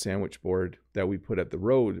have a sandwich board that we put at the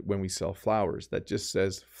road when we sell flowers that just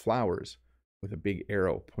says flowers with a big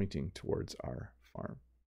arrow pointing towards our farm.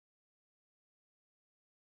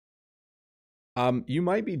 You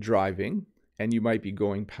might be driving and you might be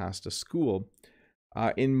going past a school.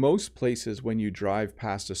 In most places, when you drive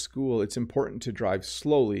past a school, it's important to drive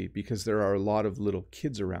slowly because there are a lot of little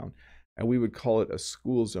kids around, and we would call it a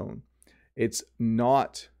school zone. It's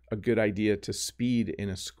not a good idea to speed in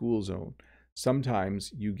a school zone.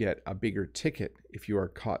 Sometimes you get a bigger ticket if you are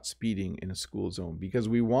caught speeding in a school zone, because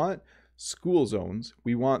we want school zones.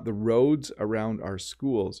 We want the roads around our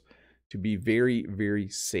schools to be very, very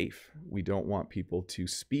safe. We don't want people to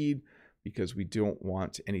speed because we don't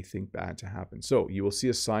want anything bad to happen. So you will see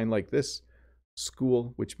a sign like this,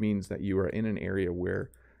 school, which means that you are in an area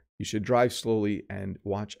where you should drive slowly and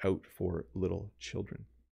watch out for little children.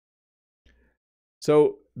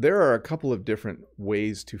 So there are a couple of different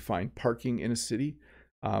ways to find parking in a city.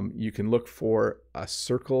 You can look for a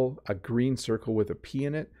circle, a green circle with a P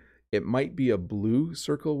in it. It might be a blue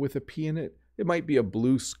circle with a P in it. It might be a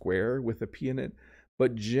blue square with a P in it.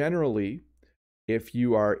 But generally, if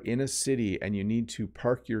you are in a city and you need to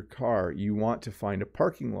park your car, you want to find a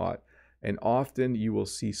parking lot. And often you will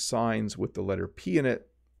see signs with the letter P in it.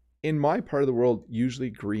 In my part of the world, usually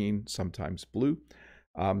green, sometimes blue.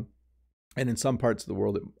 And in some parts of the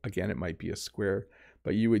world, again, it might be a square.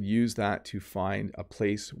 But you would use that to find a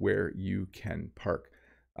place where you can park.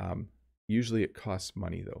 Usually it costs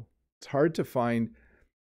money, though. It's hard to find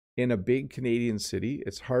in a big Canadian city.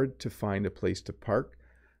 It's hard to find a place to park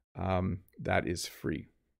that is free.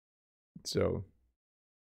 So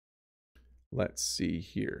let's see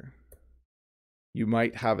here. You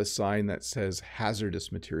might have a sign that says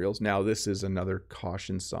hazardous materials. Now this is another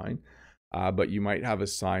caution sign, but you might have a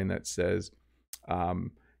sign that says,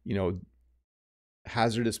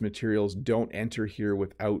 hazardous materials, don't enter here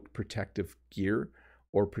without protective gear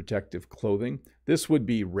or protective clothing. This would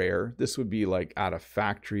be rare. This would be like at a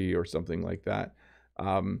factory or something like that.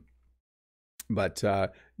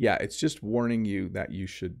 Yeah, it's just warning you that you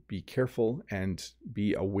should be careful and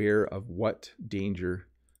be aware of what danger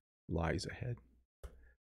lies ahead.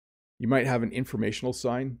 You might have an informational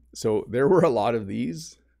sign. So there were a lot of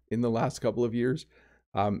these in the last couple of years.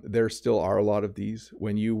 There still are a lot of these.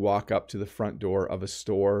 When you walk up to the front door of a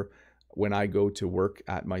store, when I go to work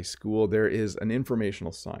at my school, there is an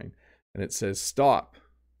informational sign and it says stop.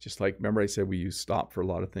 Just like, remember I said we use stop for a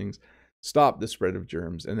lot of things. Stop the spread of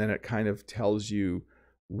germs. And then it kind of tells you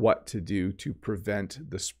what to do to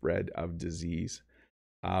prevent the spread of disease.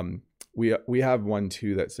 We have one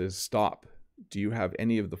too that says stop. Do you have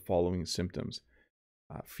any of the following symptoms?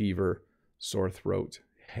 Fever, sore throat,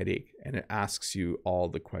 headache, and it asks you all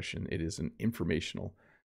the question. It is an informational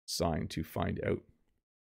sign to find out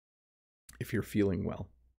if you're feeling well.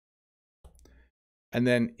 And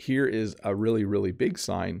then here is a really, really big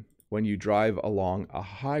sign. When you drive along a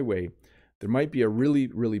highway, there might be a really,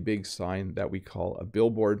 really big sign that we call a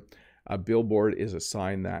billboard. A billboard is a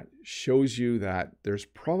sign that shows you that there's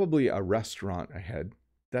probably a restaurant ahead.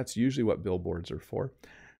 That's usually what billboards are for.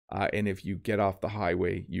 And if you get off the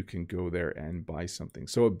highway, you can go there and buy something.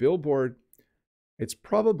 So a billboard, it's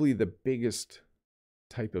probably the biggest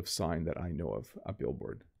type of sign that I know of, a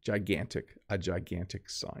billboard. Gigantic, a gigantic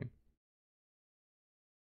sign.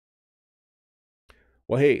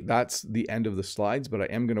 Well, hey, that's the end of the slides, but I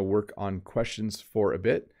am going to work on questions for a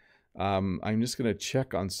bit. I'm just going to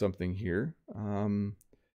check on something here.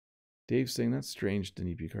 Dave's saying, that's strange,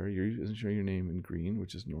 Denis Picard. You're isn't showing your name in green,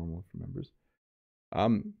 which is normal for members.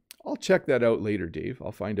 I'll check that out later, Dave.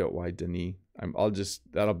 I'll find out why Denis.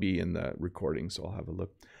 That'll be in the recording, so I'll have a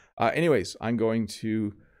look. Anyways, I'm going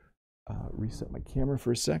to reset my camera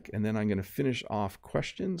for a sec, and then I'm going to finish off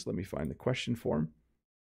questions. Let me find the question form.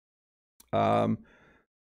 What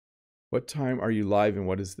time are you live and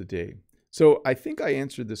what is the day? So I think I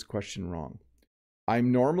answered this question wrong.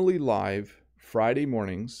 I'm normally live Friday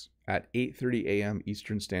mornings at 8:30 a.m.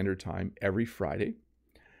 Eastern Standard Time every Friday.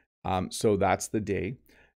 So that's the day.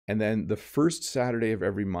 And then the first Saturday of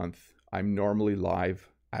every month, I'm normally live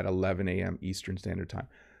at 11 a.m. Eastern Standard Time.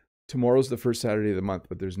 Tomorrow's the first Saturday of the month,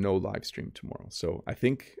 but there's no live stream tomorrow. So I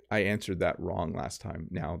think I answered that wrong last time,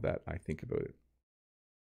 now that I think about it.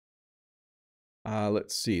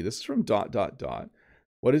 Let's see. This is from ...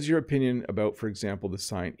 What is your opinion about, for example, the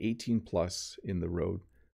sign 18+ in the road?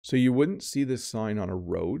 So you wouldn't see this sign on a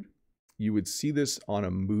road. You would see this on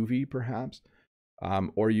a movie, perhaps.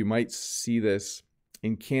 Or you might see this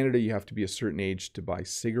in Canada. You have to be a certain age to buy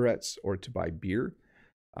cigarettes or to buy beer.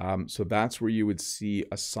 So that's where you would see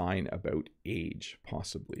a sign about age,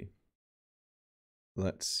 possibly.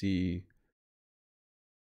 Let's see.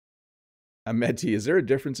 Ameti, is there a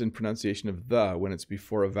difference in pronunciation of the when it's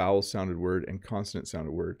before a vowel sounded word and consonant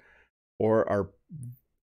sounded word? Or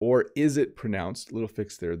is it pronounced, little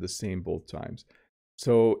fix there, the same both times?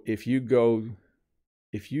 So if you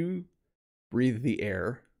breathe the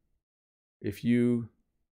air, if you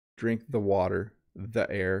drink the water, the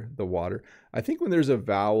air, the water, I think when there's a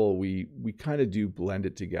vowel, we kind of do blend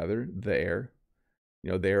it together, the air. You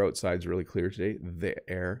know, the air outside is really clear today. The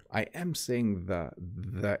air. I am saying the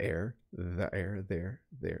air,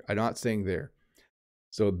 there. I'm not saying there.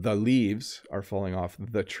 So the leaves are falling off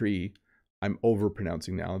the tree. I'm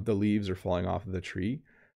overpronouncing now. The leaves are falling off the tree.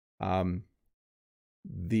 The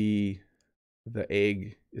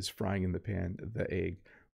egg is frying in the pan. The egg.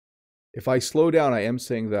 If I slow down, I am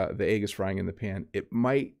saying the egg is frying in the pan.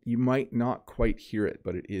 You might not quite hear it,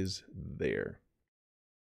 but it is there.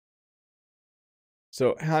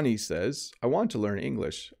 So Hani says, I want to learn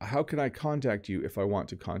English. How can I contact you if I want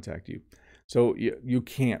to contact you? So you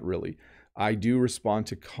can't really. I do respond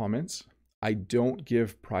to comments. I don't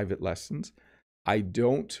give private lessons. I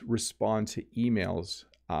don't respond to emails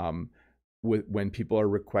when people are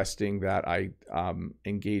requesting that I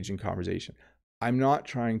engage in conversation. I'm not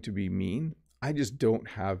trying to be mean. I just don't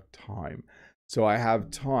have time. So I have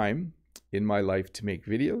time in my life to make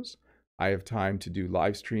videos. I have time to do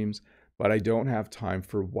live streams, but I don't have time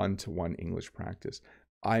for one-to-one English practice.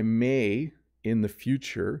 I may in the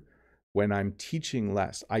future, when I'm teaching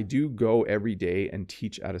less. I do go every day and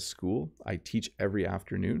teach at a school. I teach every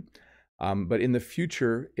afternoon. But in the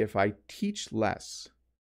future, if I teach less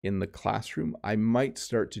in the classroom, I might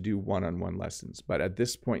start to do one-on-one lessons. But at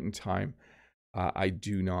this point in time, I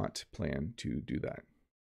do not plan to do that.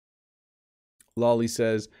 Lolly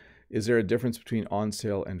says, is there a difference between on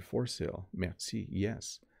sale and for sale? Merci,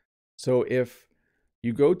 yes. So if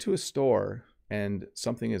you go to a store and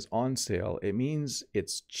something is on sale, it means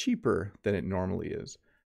it's cheaper than it normally is.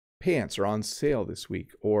 Pants are on sale this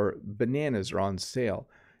week, or bananas are on sale.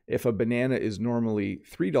 If a banana is normally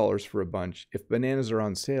 $3 for a bunch, if bananas are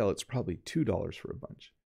on sale, it's probably $2 for a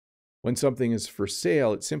bunch. When something is for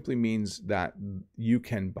sale, it simply means that you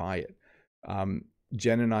can buy it.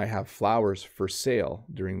 Jen and I have flowers for sale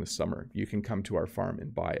during the summer. You can come to our farm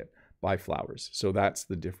and buy flowers. So that's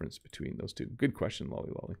the difference between those two. Good question, Lolly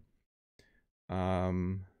Lolly.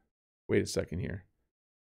 Wait a second here.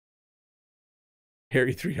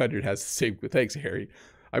 Harry 300 has the same. Thanks, Harry.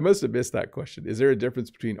 I must have missed that question. Is there a difference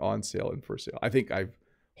between on sale and for sale? I think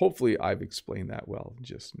hopefully I've explained that well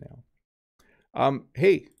just now.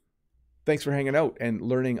 Hey, thanks for hanging out and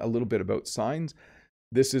learning a little bit about signs.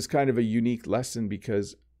 This is kind of a unique lesson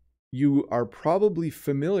because you are probably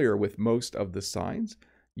familiar with most of the signs.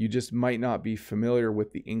 You just might not be familiar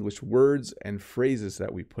with the English words and phrases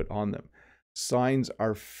that we put on them. Signs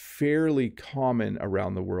are fairly common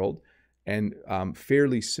around the world and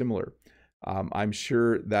fairly similar. I'm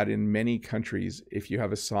sure that in many countries, if you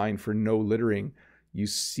have a sign for no littering, you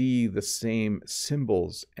see the same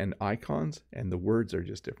symbols and icons, and the words are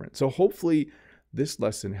just different. So hopefully this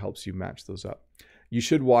lesson helps you match those up. You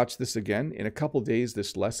should watch this again. In a couple days,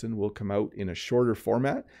 this lesson will come out in a shorter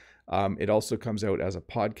format. It also comes out as a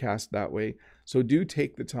podcast that way. So do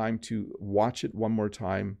take the time to watch it one more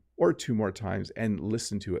time or 2 more times and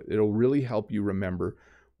listen to it. It'll really help you remember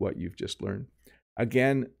what you've just learned.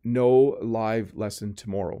 Again, no live lesson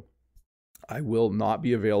tomorrow. I will not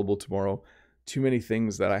be available tomorrow. Too many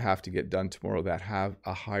things that I have to get done tomorrow that have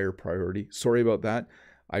a higher priority. Sorry about that.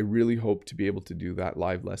 I really hope to be able to do that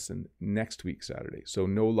live lesson next week, Saturday. So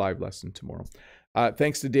no live lesson tomorrow.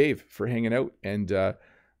 Thanks to Dave for hanging out and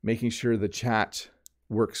making sure the chat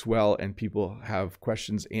works well and people have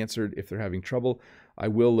questions answered if they're having trouble. I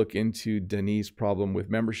will look into Denis' problem with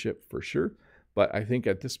membership for sure. But I think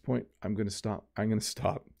at this point, I'm going to stop. I'm going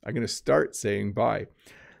to start saying bye.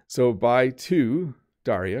 So bye to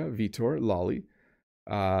Daria, Vitor, Lolly,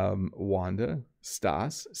 Wanda,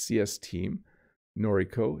 Stas, CS Team,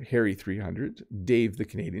 Noriko, Harry 300, Dave the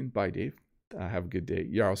Canadian. Bye, Dave. Have a good day.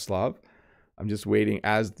 Yaroslav. I'm just waiting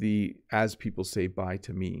as people say bye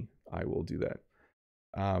to me. I will do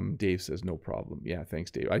that. Dave says no problem. Yeah,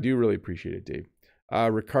 thanks, Dave. I do really appreciate it, Dave.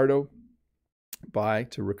 Ricardo. Bye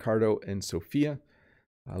to Ricardo and Sophia.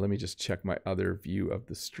 Let me just check my other view of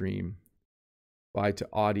the stream. Bye to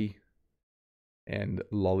Audie and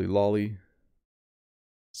Lolly Lolly.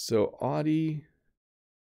 So Audie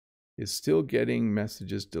is still getting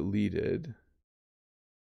messages deleted.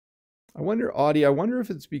 I wonder, Audie, I wonder if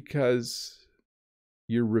it's because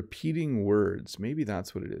you're repeating words. Maybe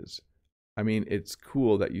that's what it is. I mean, it's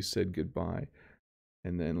cool that you said goodbye.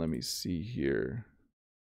 And then let me see here.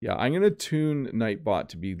 Yeah, I'm going to tune Nightbot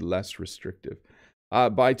to be less restrictive.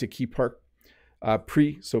 Bye to Key Park,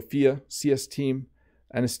 Pri, Sophia, CS Team,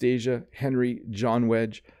 Anastasia, Henry, John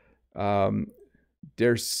Wedge,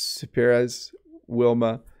 Derce Perez,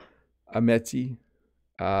 Wilma, Ameti.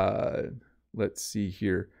 Let's see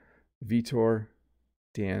here. Vitor,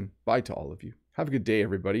 Dan. Bye to all of you. Have a good day,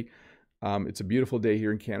 everybody. It's a beautiful day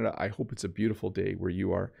here in Canada. I hope it's a beautiful day where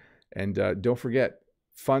you are. And don't forget,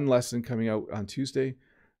 fun lesson coming out on Tuesday.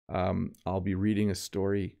 I'll be reading a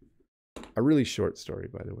story, a really short story,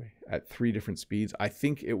 by the way, at 3 different speeds. I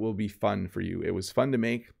think it will be fun for you. It was fun to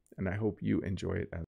make, and I hope you enjoy it as